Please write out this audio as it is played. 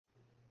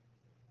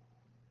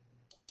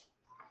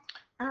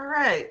All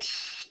right,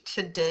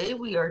 today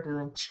we are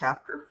doing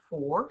Chapter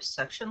 4,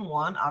 Section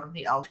 1 out of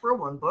the Algebra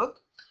 1 book.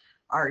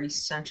 Our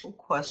essential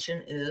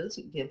question is,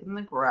 given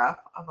the graph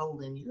of a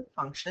linear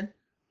function,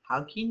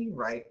 how can you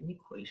write an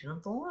equation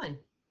of the line?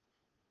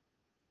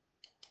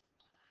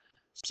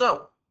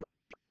 So,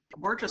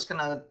 we're just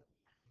going to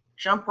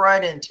jump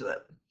right into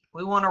it.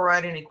 We want to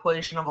write an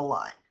equation of a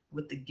line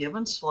with the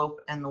given slope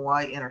and the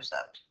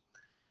y-intercept.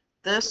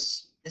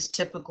 This is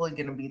typically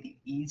going to be the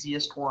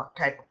easiest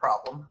type of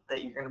problem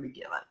that you're going to be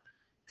given,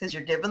 because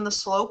you're given the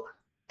slope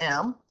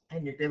m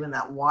and you're given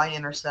that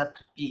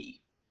y-intercept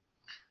b.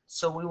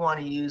 So we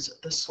want to use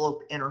the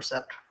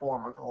slope-intercept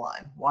form of the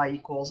line, y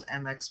equals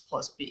mx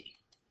plus b.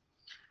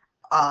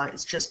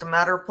 It's just a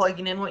matter of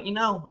plugging in what you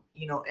know.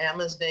 You know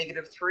m is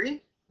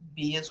 -3,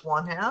 b is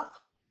 1/2.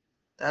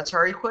 That's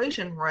our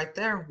equation right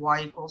there,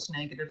 y equals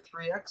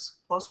 -3x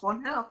plus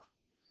 1/2.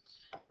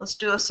 Let's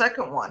do a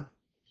second one.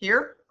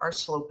 Here, our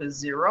slope is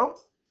 0.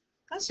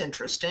 That's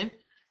interesting.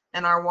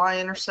 And our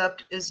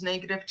y-intercept is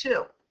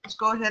 -2. Let's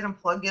go ahead and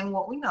plug in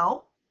what we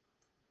know.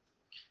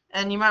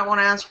 And you might want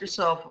to ask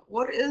yourself,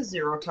 what is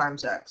 0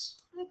 times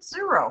x? It's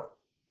 0.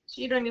 So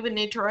you don't even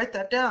need to write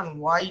that down.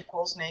 Y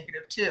equals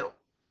 -2.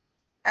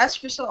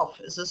 Ask yourself,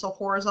 is this a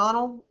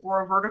horizontal or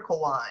a vertical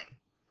line?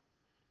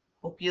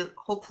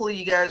 Hopefully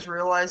you guys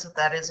realize that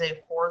that is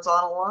a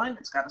horizontal line.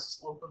 It's got a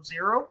slope of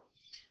 0.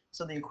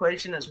 So the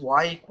equation is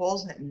y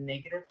equals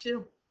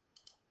 -2.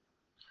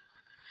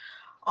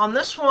 On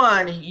this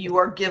one, you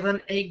are given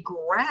a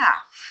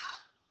graph,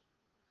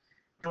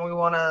 and we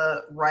want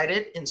to write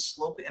it in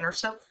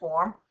slope-intercept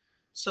form.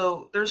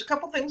 So there's a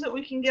couple things that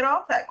we can get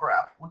off that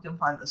graph. We can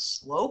find the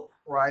slope,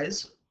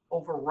 rise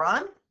over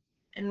run,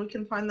 and we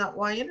can find that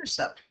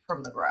y-intercept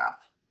from the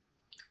graph.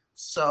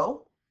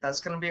 So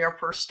that's going to be our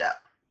first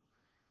step.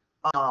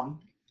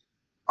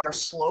 Our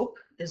slope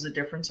is the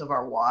difference of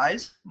our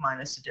y's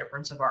minus the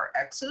difference of our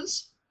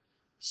x's.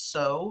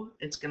 So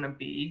it's going to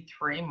be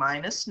 3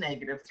 minus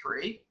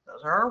 -3.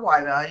 Those are our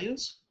y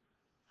values.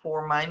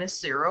 4 minus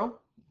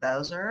 0.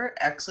 Those are our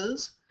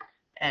x's.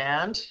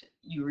 And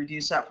you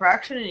reduce that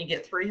fraction and you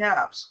get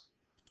 3/2.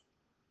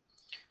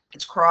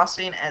 It's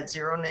crossing at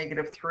 0,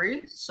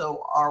 -3.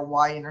 So our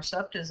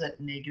y-intercept is at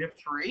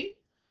 -3.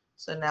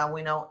 So now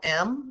we know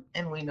m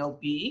and we know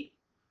b.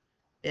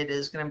 It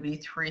is going to be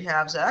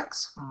 3/2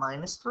 x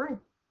minus 3.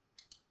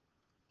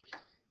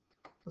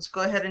 Let's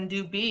go ahead and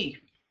do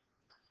b.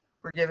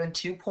 We're given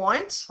 2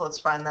 points. Let's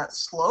find that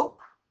slope,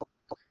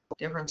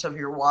 difference of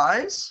your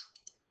y's,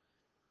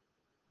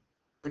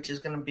 which is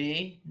going to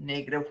be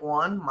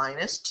 -1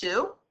 minus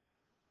 2.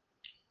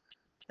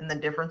 And the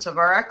difference of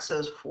our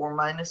x's, 4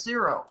 minus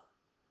 0.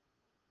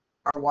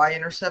 Our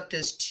y-intercept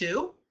is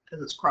 2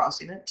 because it's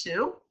crossing at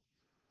 2.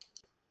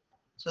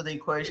 So the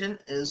equation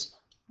is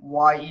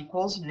y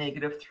equals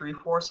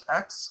 -3/4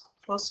 x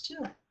plus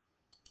 2.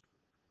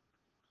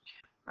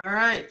 All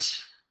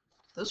right,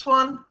 this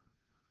one,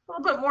 a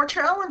little bit more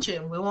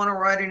challenging. We want to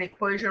write an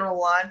equation of a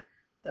line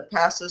that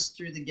passes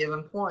through the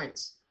given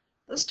points.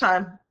 This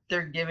time,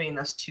 they're giving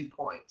us 2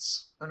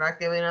 points. They're not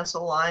giving us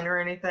a line or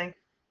anything,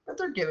 but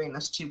they're giving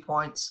us 2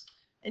 points.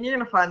 And you're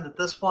going to find that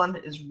this one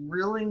is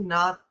really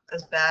not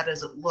as bad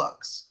as it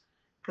looks,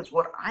 because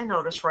what I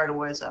noticed right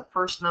away is that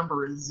first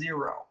number is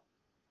 0.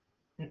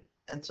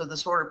 And so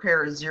this ordered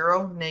pair is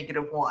 0,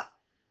 -1.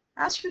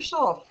 Ask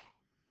yourself,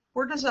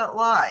 where does that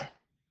lie?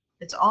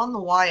 It's on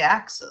the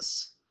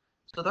y-axis.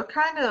 So they're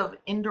kind of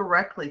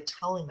indirectly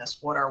telling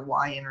us what our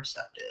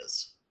y-intercept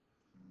is.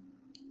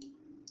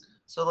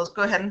 So let's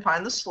go ahead and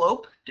find the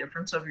slope,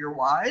 difference of your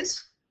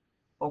y's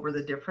over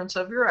the difference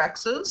of your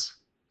x's.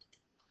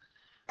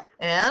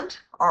 And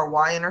our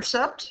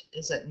y-intercept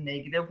is at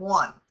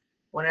 -1.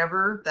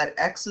 Whenever that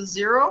x is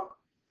 0,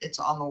 it's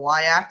on the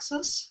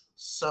y-axis.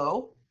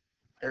 So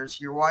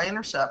there's your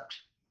y-intercept.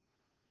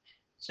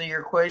 So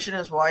your equation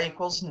is y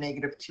equals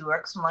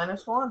 -2x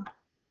minus 1.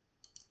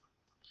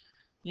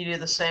 You do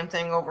the same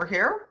thing over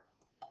here.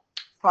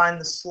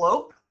 Find the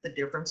slope, the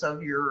difference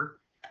of your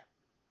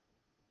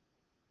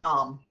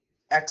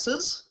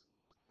x's,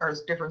 or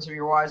the difference of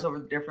your y's over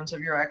the difference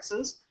of your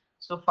x's.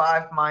 So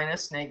 5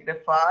 minus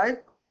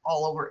 -5,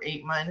 all over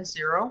 8 minus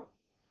 0.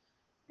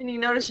 And you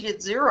notice you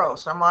get 0,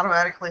 so I'm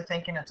automatically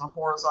thinking it's a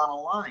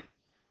horizontal line.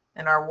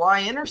 And our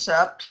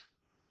y-intercept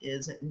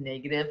is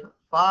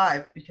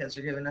 -5 because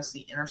they're giving us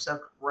the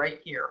intercept right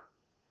here.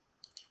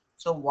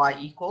 So y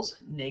equals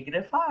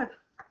 -5.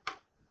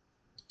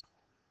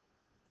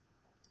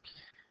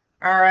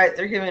 All right,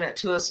 they're giving it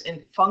to us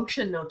in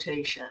function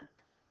notation.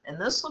 And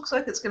this looks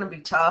like it's going to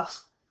be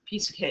tough.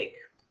 Piece of cake.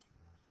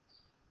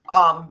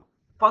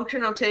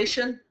 Function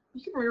notation,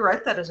 you can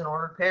rewrite that as an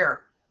ordered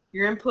pair.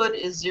 Your input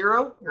is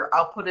 0, your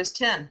output is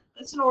 10.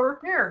 That's an ordered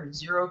pair,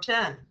 0,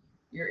 10.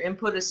 Your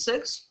input is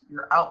 6,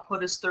 your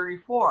output is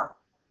 34.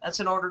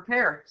 That's an ordered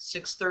pair,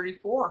 6,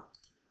 34.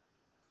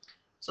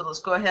 So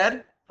let's go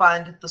ahead,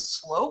 find the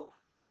slope,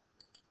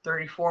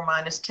 34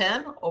 minus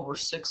 10 over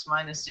 6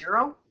 minus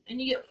 0, and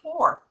you get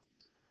 4.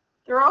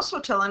 They're also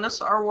telling us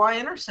our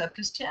y-intercept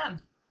is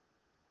 10.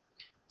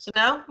 So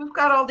now we've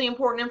got all the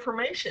important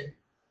information.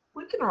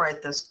 we can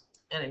write this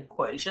in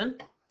equation.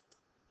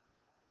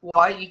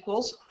 Y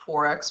equals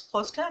 4x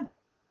plus 10.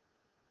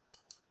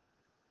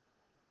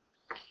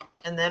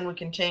 And then we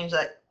can change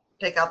that,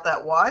 take out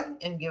that y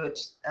and give it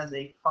as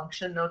a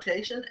function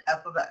notation,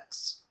 f of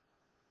x.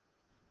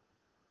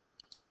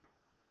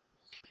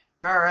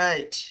 All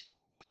right,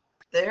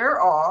 there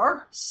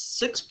are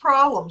 6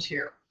 problems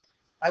here.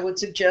 I would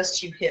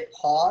suggest you hit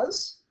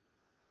pause,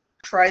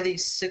 try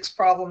these 6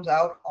 problems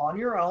out on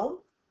your own.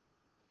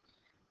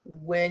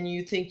 When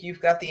you think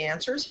you've got the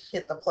answers,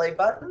 hit the play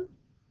button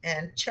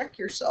and check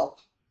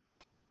yourself.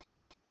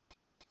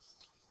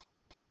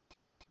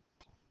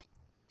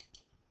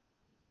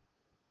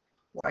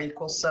 Y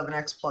equals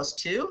 7x plus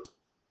 2.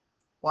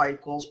 Y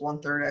equals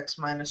 1/3 x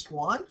minus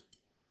 1.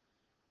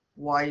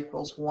 Y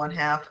equals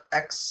 1/2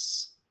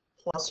 x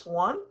plus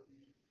 1.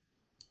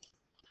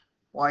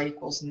 Y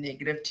equals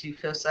negative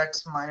 2/5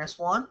 x minus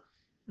 1.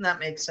 And that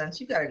makes sense.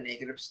 You got a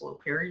negative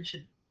slope here. You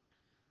should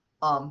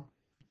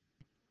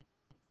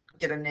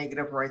get a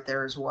negative right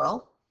there as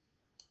well.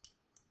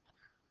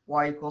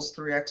 Y equals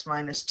 3x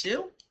minus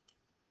 2.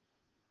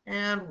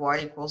 And y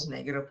equals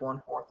negative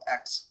 1/4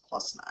 x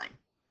plus 9.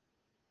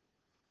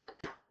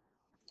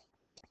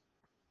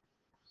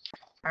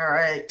 All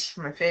right,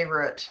 my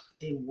favorite,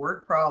 a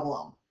word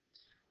problem.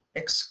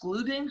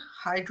 Excluding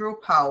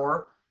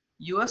hydropower,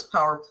 U.S.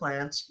 power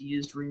plants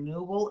used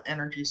renewable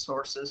energy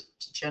sources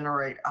to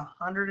generate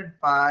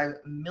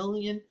 105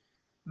 million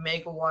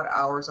megawatt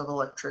hours of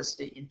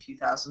electricity in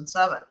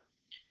 2007.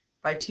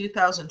 By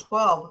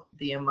 2012,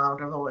 the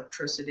amount of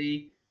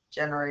electricity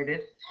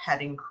generated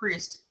had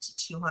increased to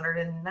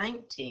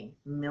 219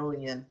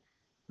 million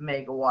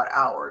megawatt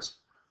hours.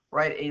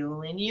 Write a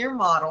linear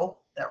model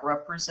that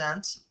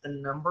represents the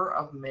number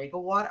of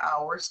megawatt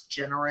hours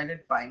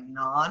generated by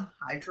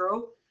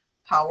non-hydro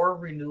power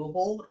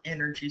renewable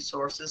energy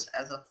sources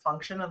as a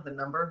function of the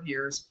number of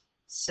years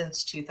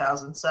since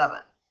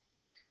 2007.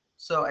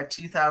 So at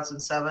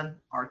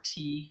 2007, our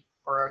t,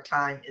 or our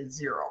time, is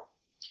 0.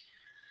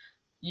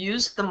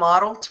 Use the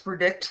model to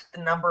predict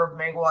the number of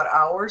megawatt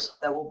hours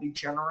that will be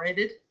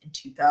generated in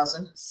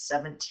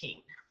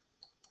 2017.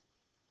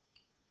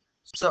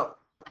 So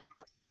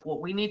what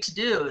we need to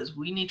do is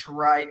we need to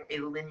write a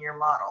linear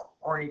model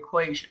or an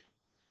equation.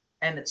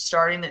 And it's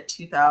starting at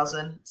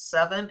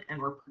 2007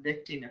 and we're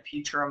predicting a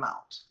future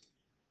amount.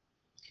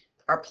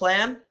 Our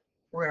plan,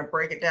 we're going to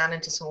break it down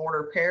into some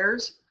ordered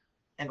pairs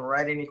and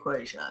write an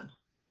equation.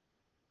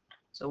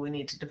 So we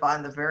need to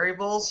define the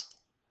variables,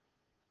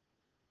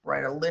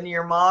 write a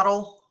linear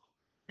model,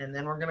 and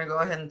then we're going to go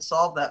ahead and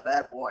solve that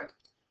bad boy.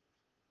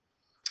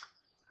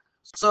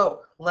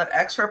 So let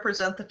x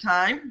represent the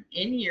time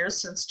in years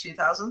since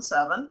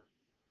 2007.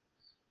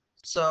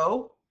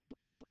 So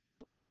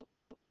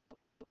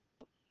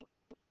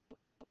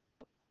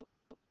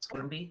it's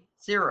going to be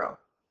 0.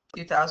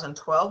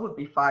 2012 would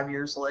be 5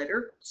 years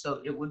later,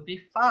 so it would be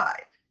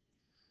 5.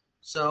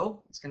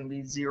 So it's going to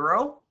be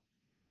 0,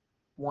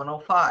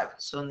 105.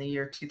 So in the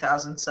year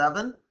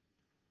 2007,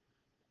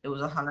 it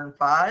was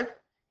 105.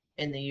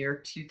 In the year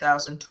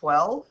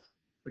 2012,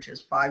 which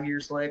is 5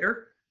 years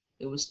later,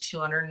 it was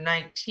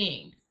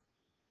 219.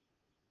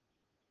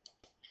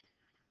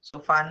 So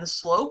find the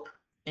slope,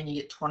 and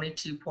you get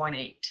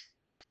 22.8.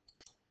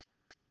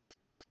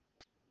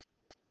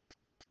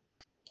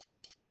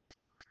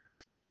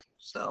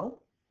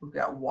 So we've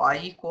got y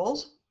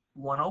equals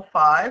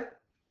 105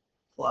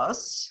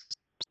 plus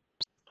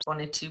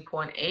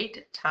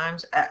 22.8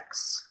 times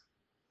x.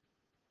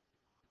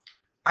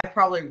 I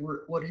probably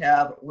would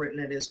have written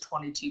it as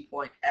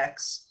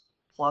 22.x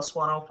plus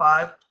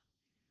 105.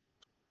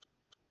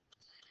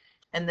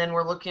 And then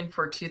we're looking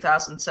for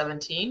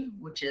 2017,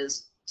 which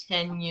is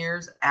 10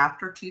 years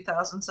after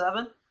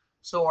 2007.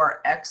 So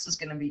our x is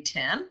going to be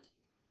 10,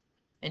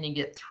 and you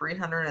get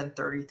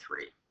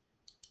 333.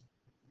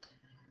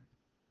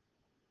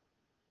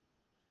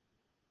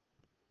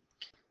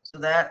 So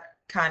that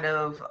kind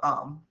of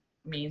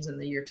means in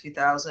the year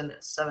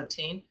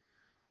 2017,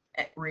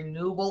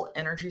 renewable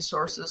energy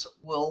sources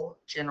will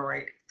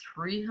generate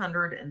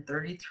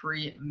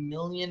 333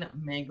 million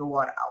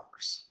megawatt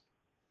hours.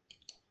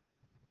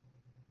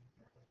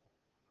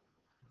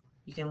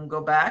 You can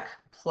go back,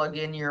 plug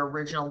in your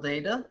original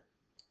data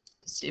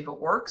to see if it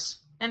works,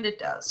 and it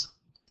does.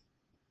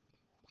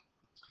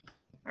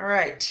 All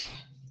right,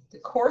 the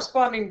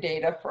corresponding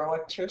data for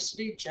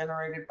electricity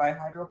generated by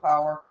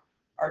hydropower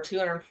are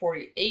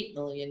 248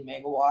 million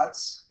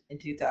megawatts in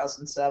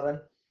 2007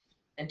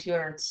 and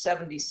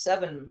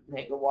 277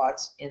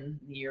 megawatts in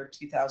the year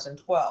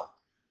 2012.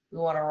 We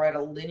want to write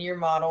a linear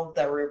model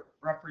that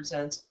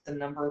represents the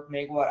number of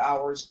megawatt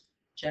hours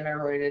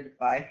generated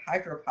by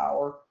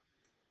hydropower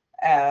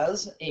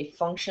as a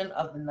function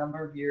of the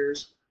number of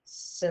years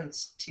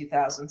since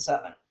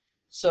 2007.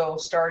 So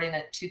starting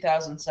at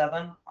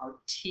 2007, our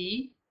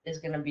t is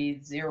going to be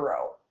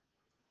 0.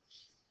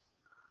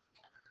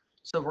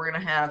 So we're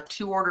going to have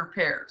 2 ordered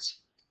pairs.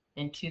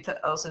 In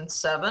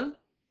 2007,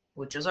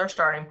 which is our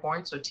starting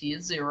point, so t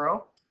is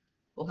 0,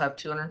 we'll have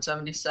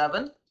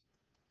 277.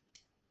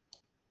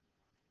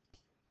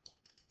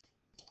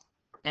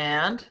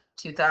 And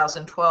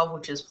 2012,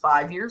 which is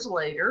 5 years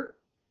later,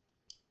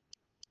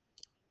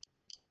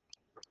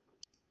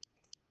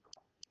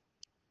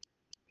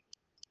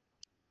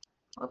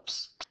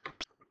 whoops,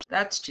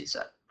 that's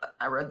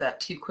I read that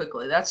too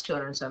quickly. That's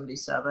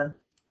 277.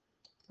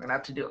 We're going to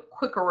have to do a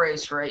quick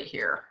erase right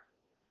here,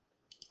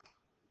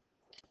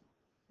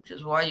 which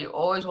is why you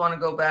always want to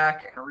go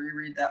back and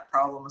reread that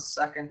problem a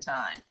second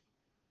time.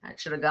 I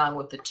should have gone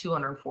with the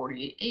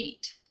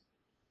 248.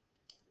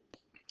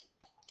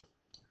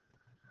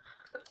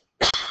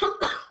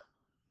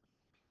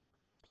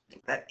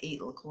 Make that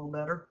 8 look a little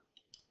better.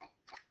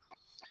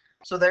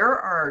 So there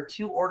are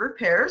 2 ordered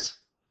pairs.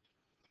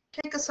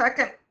 Take a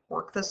second,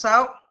 work this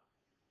out.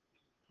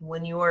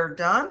 When you are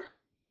done,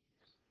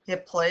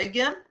 hit play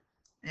again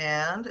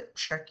and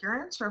check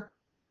your answer.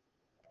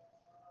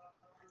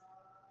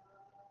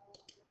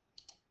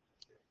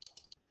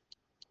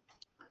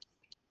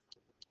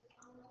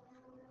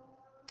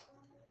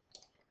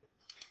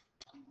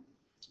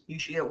 You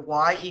should get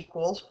y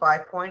equals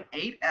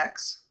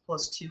 5.8x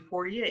plus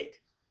 248.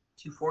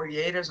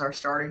 248 is our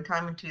starting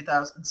time in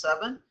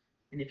 2007.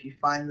 And if you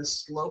find the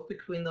slope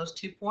between those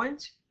 2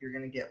 points, you're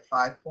going to get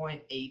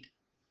 5.8.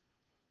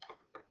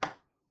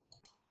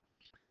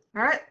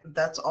 All right,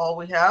 that's all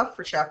we have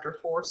for Chapter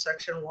 4,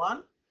 Section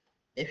 1.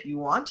 If you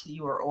want,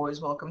 you are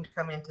always welcome to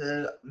come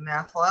into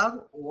Math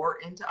Lab or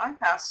into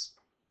iPass.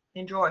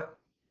 Enjoy.